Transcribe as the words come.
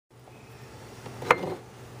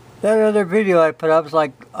That other video I put up is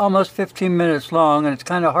like almost 15 minutes long, and it's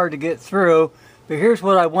kind of hard to get through. But here's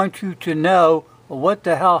what I want you to know of what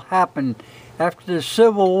the hell happened. After the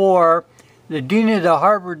Civil War, the dean of the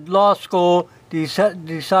Harvard Law School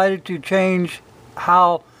decided to change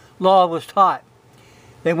how law was taught.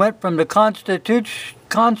 They went from the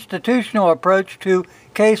constitutional approach to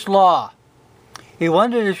case law. He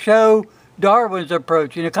wanted to show Darwin's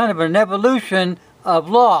approach, kind of an evolution of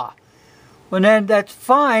law. Well, then that's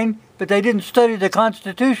fine, but they didn't study the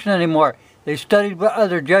Constitution anymore. They studied what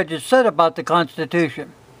other judges said about the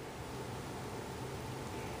Constitution.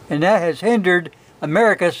 And that has hindered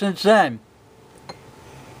America since then.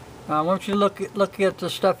 I want you to look at the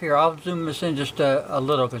stuff here. I'll zoom this in just a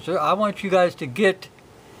little, because I want you guys to get,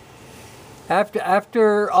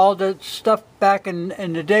 after all the stuff back in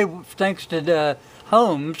the day, thanks to the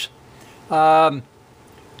Holmes,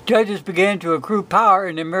 judges began to accrue power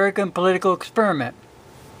in the American political experiment.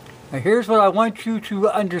 Now here's what I want you to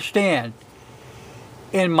understand.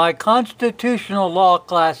 In my constitutional law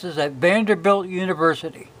classes at Vanderbilt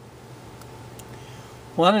University,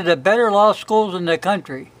 one of the better law schools in the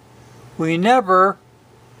country, we never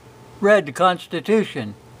read the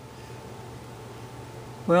Constitution.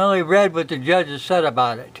 We only read what the judges said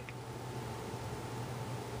about it.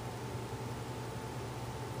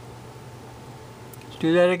 Let's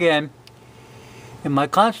do that again. In my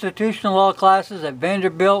constitutional law classes at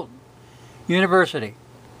Vanderbilt University,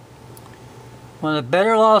 one of the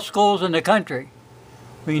better law schools in the country,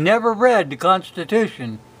 we never read the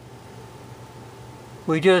Constitution.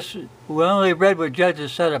 We only read what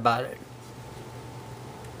judges said about it.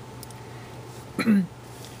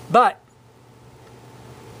 But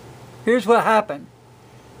here's what happened.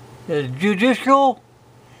 The judicial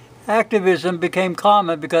activism became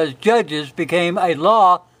common because judges became a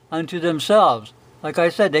law unto themselves. Like I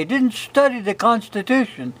said, they didn't study the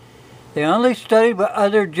Constitution. They only studied what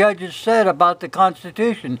other judges said about the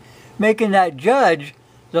Constitution, making that judge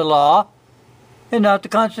the law and not the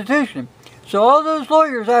Constitution. So all those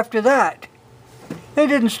lawyers after that, they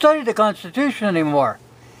didn't study the Constitution anymore.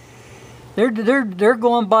 They're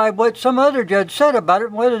going by what some other judge said about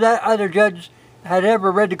it. Whether that other judge had ever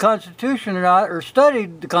read the Constitution or not, or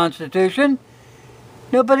studied the Constitution,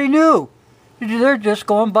 nobody knew. They're just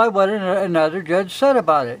going by what another judge said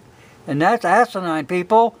about it. And that's asinine,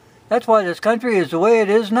 people. That's why this country is the way it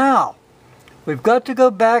is now. We've got to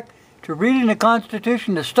go back to reading the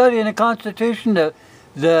Constitution, to studying the Constitution,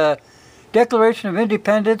 the Declaration of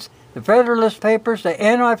Independence, the Federalist Papers, the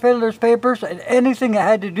Anti-Federalist Papers, and anything that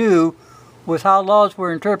had to do with how laws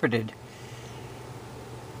were interpreted.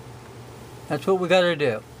 That's what we got to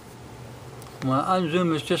do. I'm going to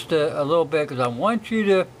unzoom this just a little bit, because I want you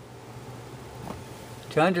to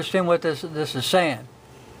understand what this is saying.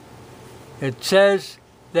 It says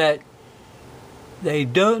that they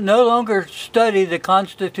no longer study the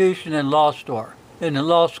Constitution in the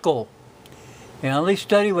law school. They only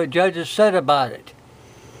study what judges said about it.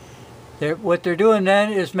 What they're doing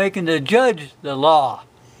then is making the judge the law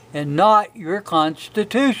and not your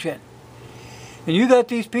Constitution. And you got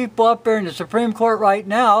these people up there in the Supreme Court right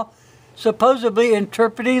now supposedly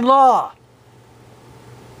interpreting law.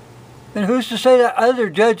 And who's to say that other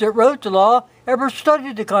judge that wrote the law ever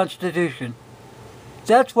studied the Constitution?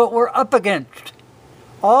 That's what we're up against.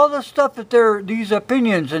 All the stuff that these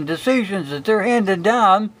opinions and decisions that they're handing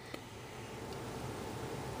down,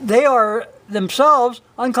 they are themselves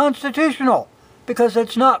unconstitutional, because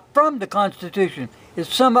it's not from the Constitution.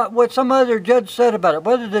 It's what some other judge said about it,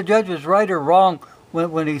 whether the judge was right or wrong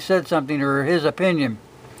when he said something, or his opinion.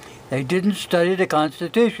 They didn't study the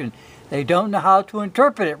Constitution. They don't know how to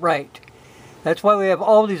interpret it right. That's why we have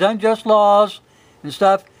all these unjust laws and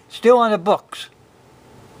stuff still on the books.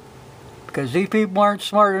 Because these people aren't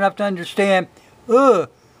smart enough to understand, well,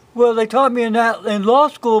 they taught me in law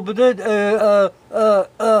school, but then,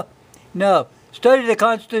 no. Study the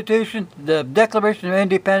Constitution, the Declaration of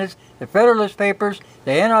Independence, the Federalist Papers,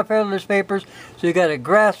 the Anti-Federalist Papers, so you got a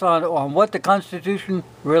grasp on what the Constitution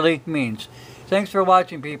really means. Thanks for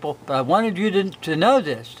watching, people. But I wanted you to know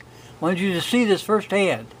this. I wanted you to see this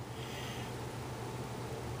firsthand.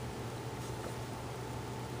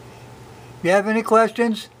 If you have any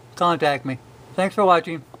questions, contact me. Thanks for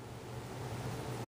watching.